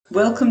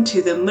Welcome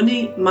to the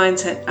Money,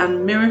 Mindset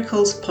and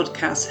Miracles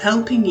podcast,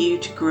 helping you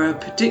to grow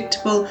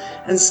predictable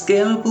and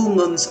scalable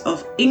months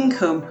of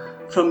income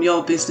from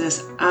your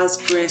business as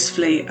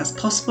gracefully as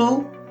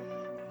possible.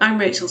 I'm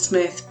Rachel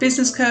Smith,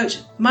 business coach,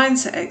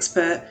 mindset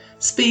expert,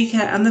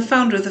 speaker and the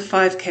founder of the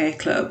 5K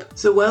Club.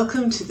 So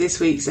welcome to this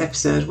week's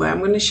episode where I'm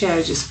going to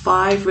share just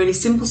 5 really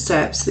simple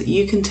steps that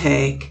you can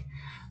take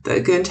that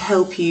are going to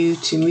help you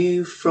to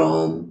move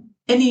from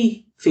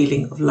any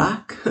feeling of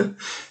lack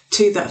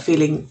to that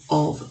feeling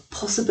of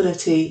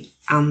possibility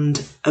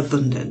and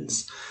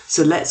abundance.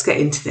 So let's get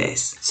into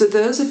this. So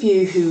those of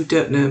you who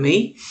don't know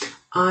me,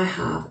 I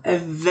have a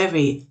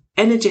very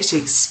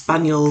energetic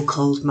spaniel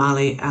called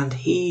Marley and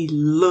he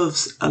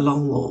loves a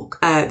long walk.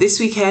 This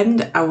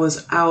weekend I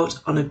was out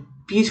on a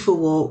beautiful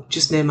walk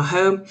just near my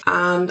home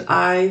and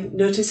I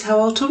noticed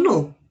how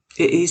autumnal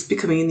it is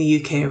becoming in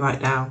the UK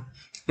right now,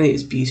 and it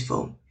was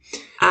beautiful.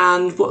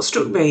 And what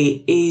struck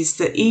me is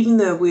that even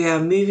though we are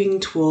moving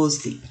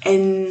towards the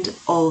end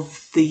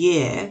of the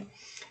year,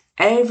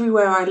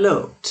 everywhere I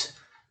looked,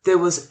 there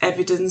was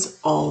evidence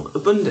of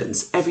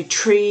abundance. Every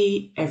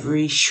tree,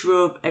 every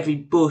shrub, every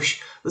bush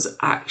was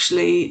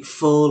actually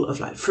full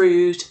of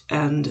fruit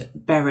and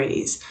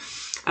berries.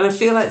 And I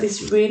feel like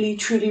this really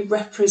truly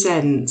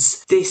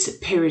represents this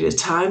period of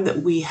time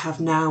that we have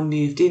now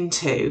moved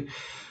into,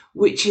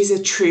 which is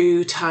a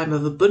true time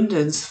of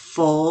abundance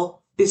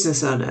for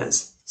business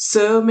owners.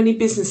 So many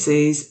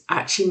businesses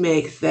actually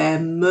make their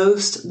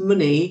most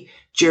money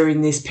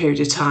during this period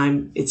of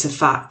time. It's a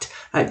fact.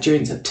 Like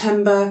during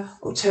September,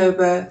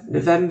 October,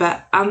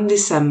 November and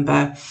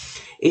December,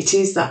 it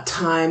is that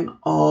time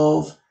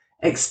of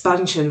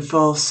expansion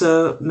for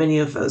so many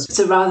of us.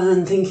 So rather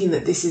than thinking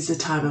that this is a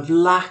time of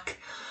lack,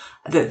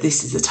 that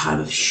this is a time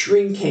of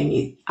shrinking,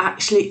 it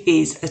actually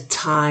is a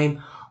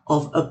time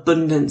of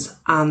abundance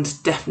and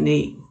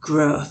definitely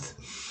growth.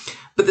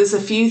 But there's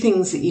a few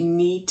things that you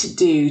need to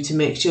do to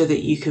make sure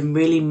that you can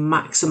really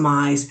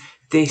maximise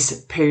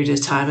this period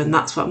of time. And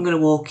that's what I'm going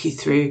to walk you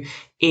through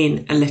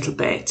in a little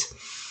bit.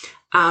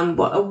 And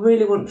what I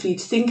really want for you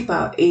to think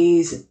about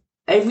is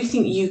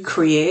everything you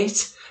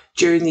create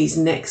during these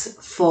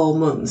next 4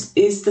 months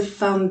is the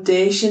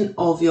foundation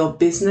of your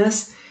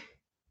business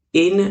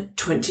in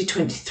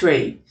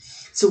 2023.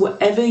 So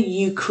whatever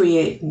you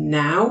create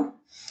now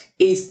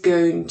is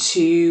going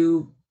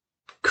to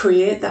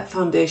create that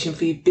foundation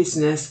for your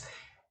business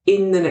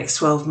in the next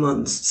 12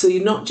 months. So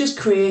you're not just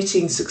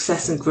creating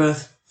success and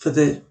growth for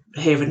the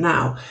here and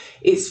now.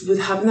 It's with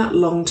having that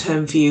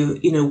long-term view,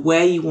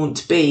 where you want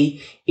to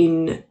be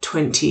in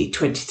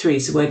 2023.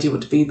 So where do you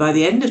want to be by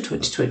the end of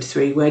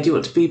 2023? Where do you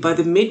want to be by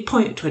the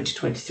midpoint of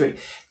 2023?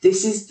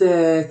 This is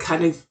the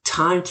kind of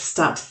time to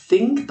start to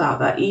think about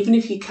that, even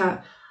if you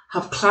can't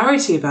have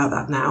clarity about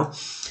that now,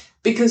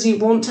 because you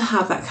want to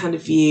have that kind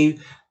of view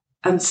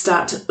and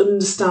start to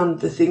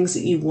understand the things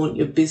that you want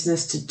your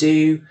business to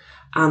do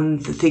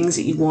and the things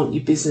that you want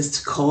your business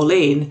to call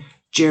in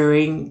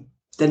during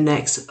the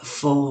next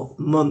 4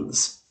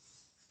 months.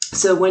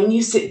 So when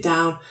you sit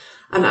down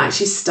and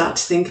actually start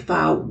to think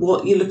about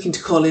what you're looking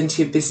to call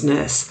into your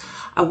business,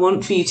 I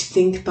want for you to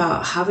think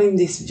about having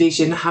this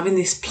vision, having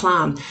this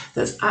plan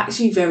that's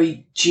actually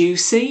very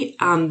juicy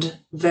and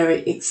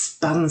very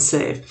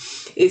expansive.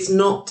 It's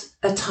not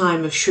a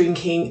time of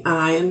shrinking, and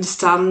I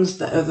understand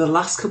that over the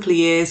last couple of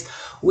years,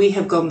 we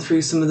have gone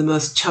through some of the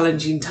most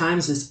challenging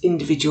times as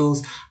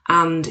individuals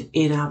and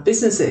in our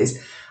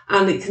businesses.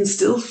 And it can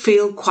still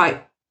feel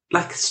quite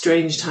like a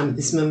strange time at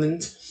this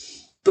moment.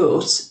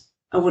 But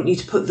I want you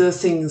to put those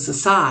things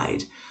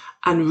aside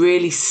and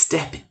really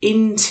step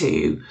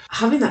into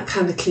having that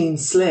kind of clean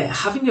slate,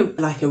 having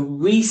a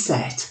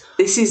reset.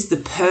 This is the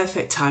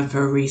perfect time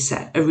for a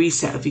reset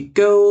of your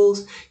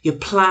goals, your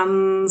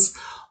plans,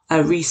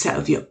 a reset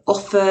of your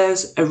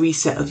offers, a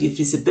reset of your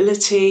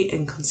visibility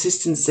and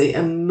consistency,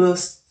 and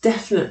most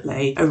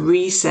definitely a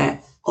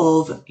reset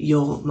of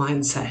your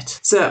mindset.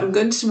 So I'm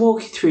going to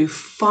walk you through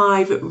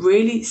 5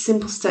 really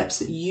simple steps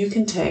that you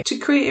can take to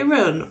create your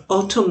own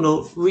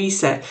autumnal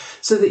reset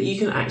so that you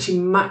can actually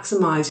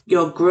maximise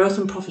your growth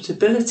and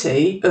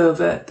profitability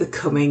over the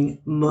coming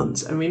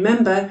months. And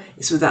remember,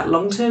 it's with that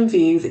long-term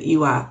view that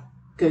you are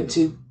going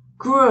to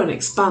grow and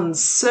expand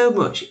so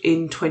much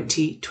in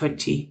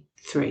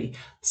 2023.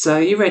 So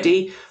are you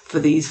ready for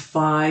these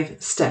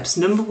 5 steps?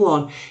 Number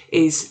 1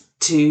 is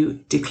to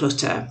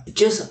declutter.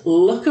 Just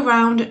look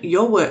around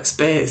your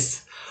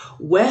workspace.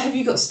 Where have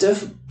you got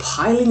stuff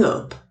piling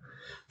up?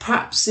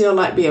 Perhaps you're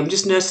like me. I've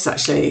just noticed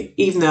actually,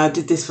 even though I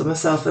did this for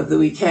myself over the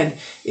weekend,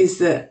 is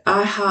that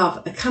I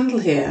have a candle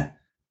here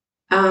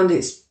and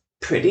it's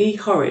pretty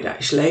horrid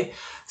actually.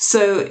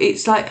 So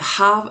it's like,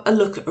 have a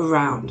look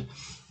around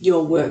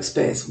your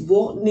workspace.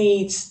 What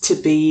needs to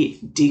be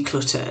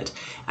decluttered?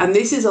 And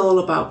this is all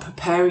about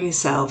preparing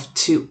yourself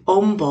to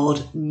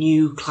onboard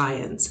new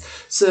clients.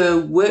 So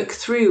work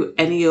through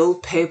any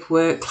old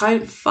paperwork,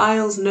 client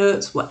files,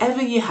 notes,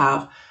 whatever you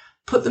have,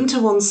 put them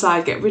to one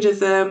side, get rid of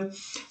them,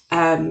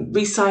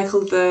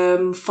 recycle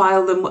them,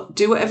 file them,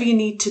 do whatever you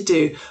need to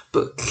do,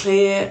 but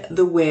clear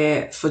the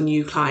way for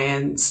new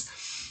clients.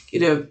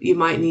 You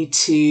might need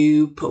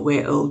to put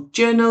away old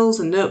journals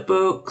and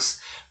notebooks.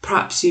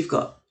 Perhaps you've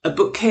got a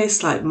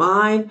bookcase like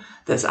mine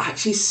that's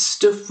actually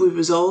stuffed with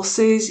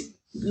resources.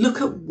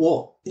 Look at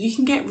what you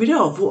can get rid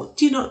of. What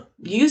do you not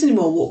use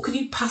anymore? What could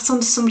you pass on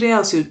to somebody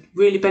else who'd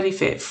really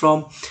benefit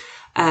from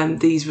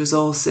these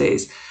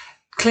resources?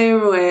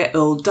 Clear away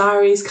old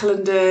diaries,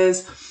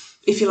 calendars.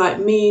 If you're like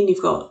me and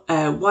you've got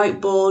a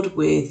whiteboard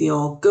with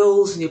your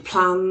goals and your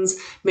plans,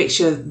 make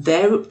sure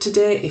they're up to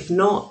date. If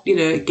not,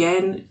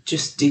 again,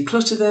 just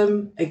declutter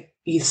them.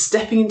 You're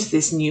stepping into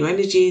this new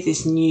energy,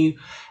 this new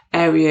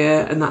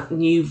area and that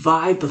new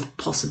vibe of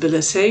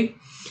possibility.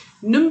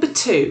 Number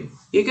 2,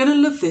 you're going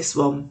to love this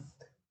one.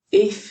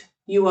 If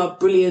you are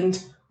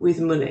brilliant with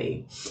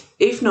money.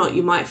 If not,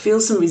 you might feel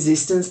some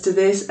resistance to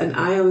this. And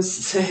I always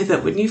say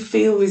that when you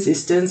feel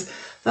resistance,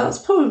 that's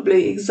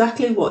probably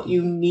exactly what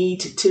you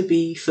need to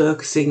be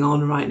focusing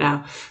on right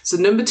now. So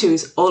number 2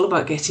 is all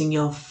about getting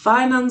your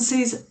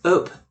finances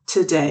up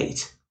to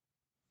date.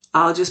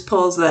 I'll just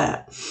pause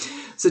there.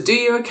 So do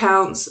your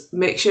accounts,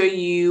 make sure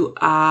you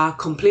are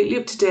completely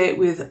up to date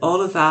with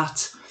all of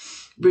that.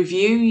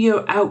 Review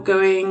your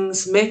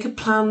outgoings, make a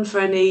plan for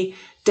any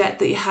debt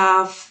that you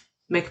have,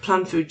 make a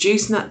plan for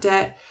reducing that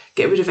debt,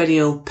 get rid of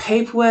any old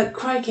paperwork.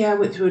 Crikey, I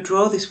went through a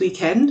drawer this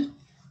weekend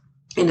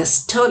in a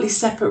totally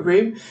separate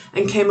room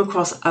and came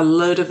across a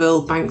load of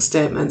old bank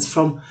statements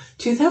from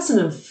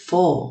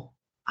 2004.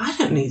 I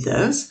don't need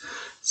those.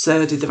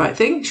 So I did the right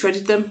thing,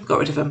 shredded them, got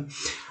rid of them.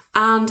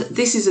 And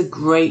this is a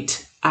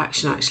great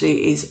action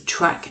actually, is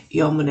track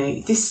your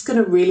money. This is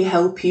going to really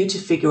help you to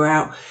figure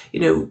out,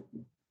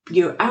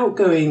 your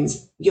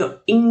outgoings,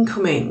 your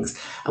incomings.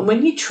 And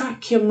when you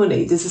track your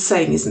money, there's a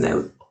saying, isn't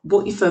there?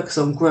 What you focus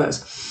on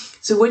grows.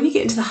 So when you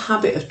get into the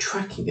habit of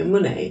tracking your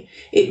money,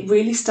 it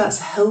really starts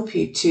to help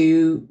you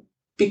to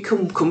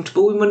become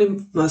comfortable with money,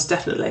 most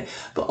definitely,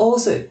 but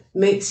also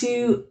makes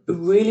you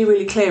really,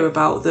 really clear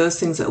about those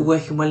things that are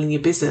working well in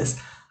your business.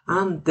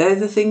 And they're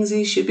the things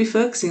you should be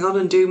focusing on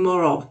and doing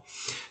more of.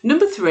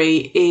 Number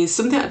 3 is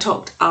something I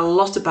talked a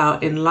lot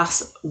about in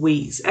last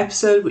week's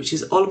episode, which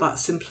is all about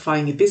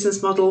simplifying your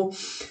business model.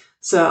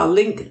 So I'll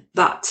link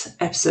that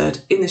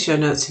episode in the show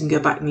notes. You can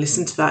go back and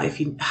listen to that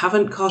if you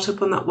haven't caught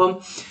up on that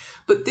one.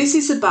 But this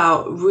is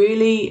about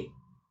really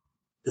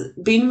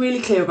being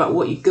really clear about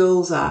what your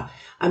goals are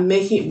and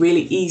making it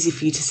really easy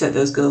for you to set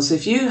those goals. So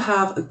if you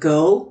have a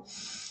goal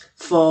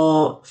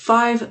for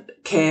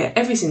 5k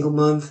every single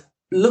month,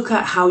 look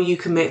at how you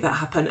can make that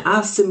happen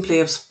as simply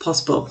as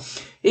possible.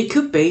 It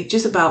could be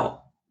just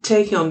about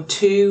taking on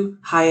 2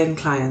 high-end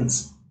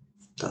clients.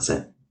 That's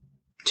it.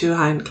 2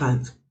 high-end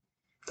clients.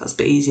 That's a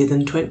bit easier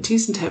than 20,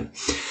 isn't it?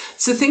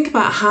 So think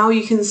about how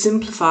you can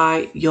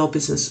simplify your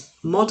business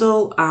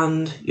model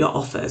and your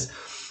offers.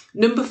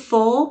 Number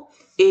 4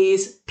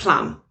 is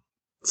plan.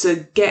 So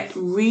get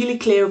really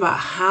clear about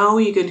how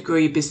you're going to grow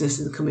your business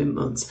in the coming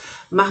months.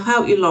 Map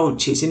out your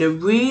launches,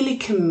 really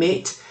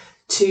commit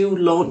to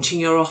launching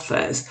your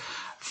offers.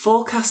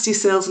 Forecast your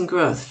sales and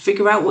growth.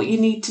 Figure out what you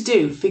need to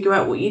do. Figure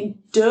out what you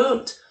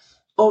don't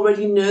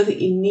already know that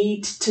you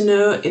need to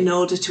know in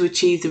order to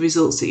achieve the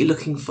results that you're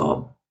looking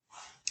for.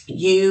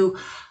 You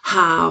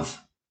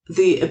have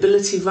the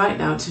ability right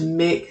now to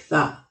make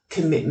that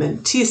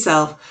commitment to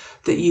yourself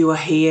that you are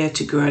here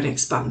to grow and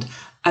expand.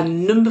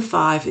 And number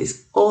 5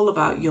 is all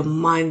about your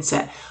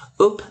mindset.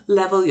 Up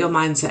level your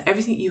mindset.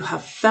 Everything you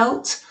have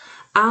felt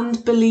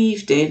and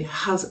believed in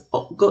has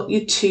got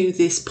you to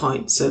this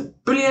point. So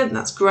brilliant,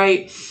 that's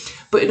great.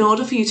 But in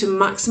order for you to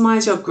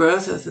maximize your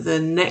growth over the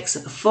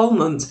next 4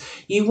 months,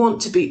 you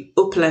want to be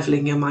up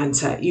leveling your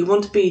mindset. You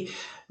want to be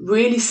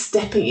really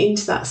stepping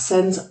into that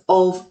sense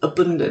of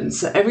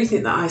abundance. So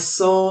everything that I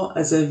saw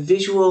as a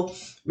visual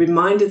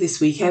reminder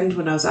this weekend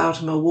when I was out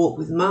on my walk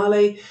with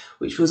Marley,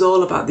 which was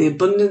all about the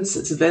abundance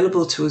that's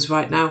available to us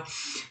right now,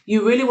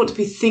 you really want to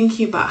be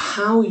thinking about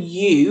how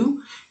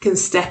you can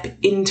step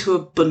into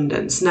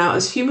abundance. Now,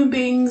 as human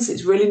beings,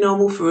 it's really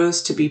normal for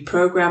us to be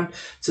programmed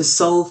to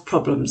solve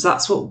problems.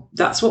 That's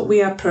what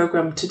we are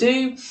programmed to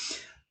do.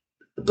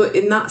 But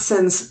in that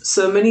sense,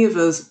 so many of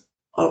us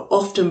are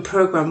often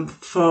programmed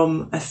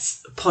from a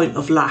point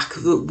of lack.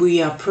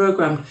 We are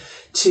programmed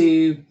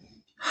to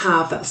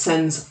have that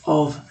sense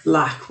of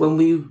lack.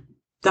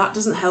 That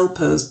doesn't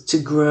help us to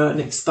grow and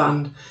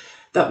expand.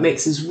 That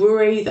makes us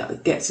worry,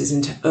 that gets us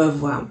into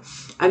overwhelm.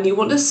 And you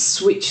want to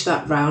switch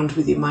that round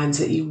with your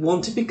mindset. You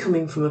want to be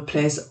coming from a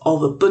place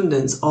of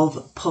abundance,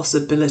 of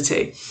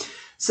possibility.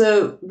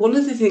 So one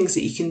of the things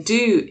that you can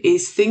do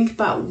is think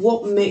about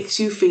what makes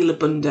you feel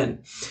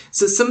abundant.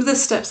 So some of the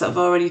steps that I've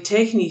already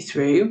taken you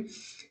through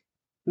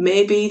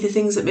may be the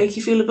things that make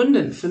you feel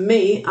abundant. For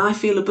me, I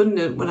feel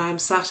abundant when I'm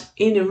sat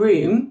in a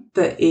room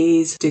that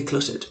is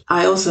decluttered.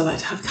 I also like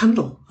to have a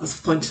candle, as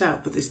I've pointed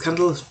out, but this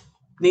candle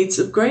needs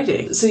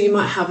upgrading. So you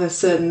might have a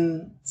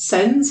certain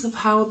sense of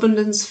how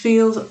abundance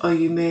feels, or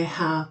you may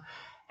have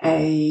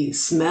a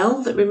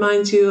smell that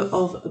reminds you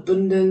of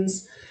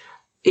abundance.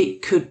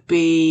 It could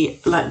be,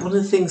 like, one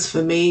of the things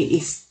for me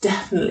is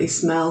definitely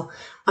smell.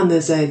 And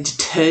there's a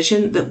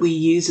detergent that we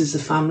use as a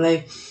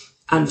family,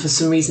 And for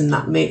some reason,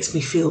 that makes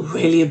me feel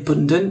really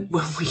abundant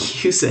when we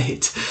use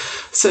it.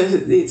 So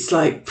it's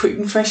like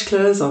putting fresh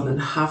clothes on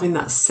and having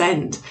that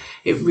scent.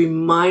 It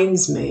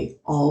reminds me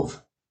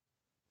of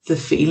the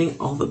feeling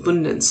of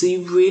abundance. So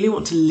you really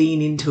want to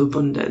lean into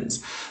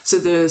abundance. So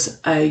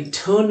there's a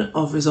ton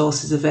of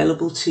resources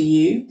available to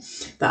you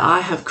that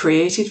I have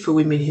created for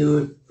women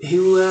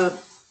who are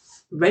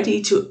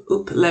ready to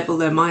up-level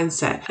their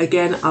mindset.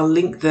 Again, I'll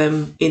link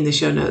them in the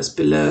show notes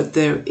below.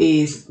 There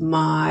is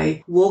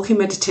my walking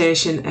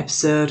meditation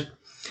episode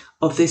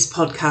of this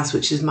podcast,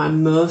 which is my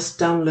most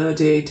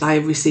downloaded. I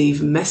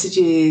receive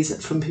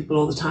messages from people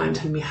all the time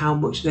telling me how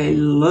much they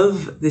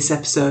love this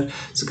episode.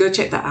 So go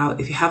check that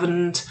out if you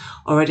haven't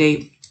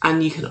already.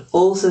 And you can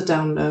also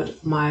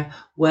download my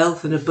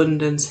Wealth and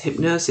Abundance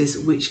Hypnosis,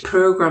 which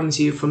programs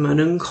you from an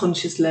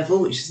unconscious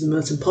level, which is the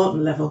most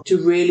important level, to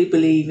really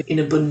believe in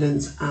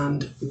abundance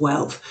and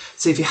wealth.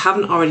 So if you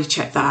haven't already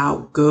checked that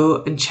out,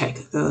 go and check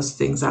those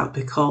things out,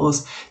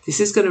 because this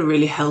is going to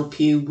really help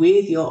you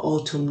with your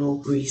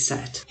autumnal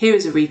reset. Here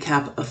is a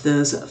recap of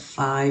those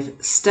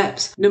 5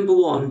 steps. Number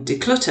 1,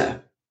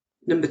 declutter.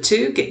 Number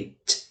 2,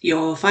 get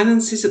your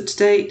finances up to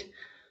date.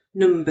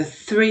 Number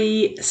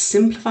 3,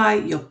 simplify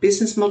your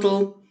business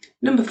model.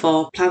 Number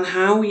 4, plan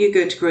how you're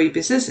going to grow your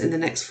business in the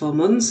next 4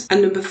 months.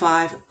 And number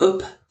 5,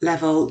 up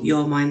level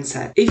your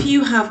mindset. If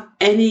you have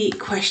any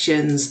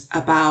questions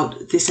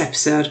about this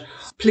episode,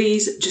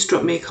 please just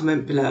drop me a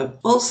comment below.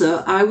 Also,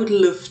 I would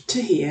love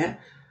to hear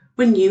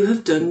when you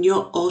have done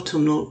your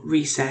autumnal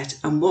reset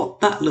and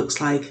what that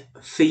looks like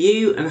for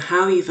you and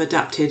how you've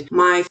adapted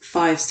my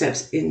 5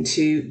 steps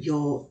into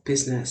your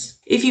business.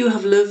 If you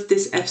have loved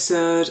this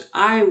episode,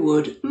 I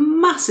would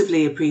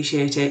massively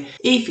appreciate it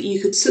if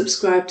you could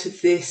subscribe to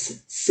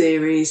this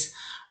series.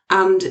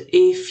 And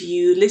if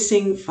you're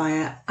listening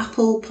via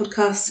Apple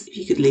Podcasts, if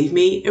you could leave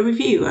me a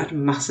review, I'd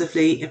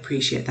massively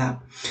appreciate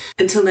that.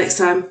 Until next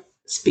time,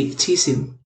 speak to you soon.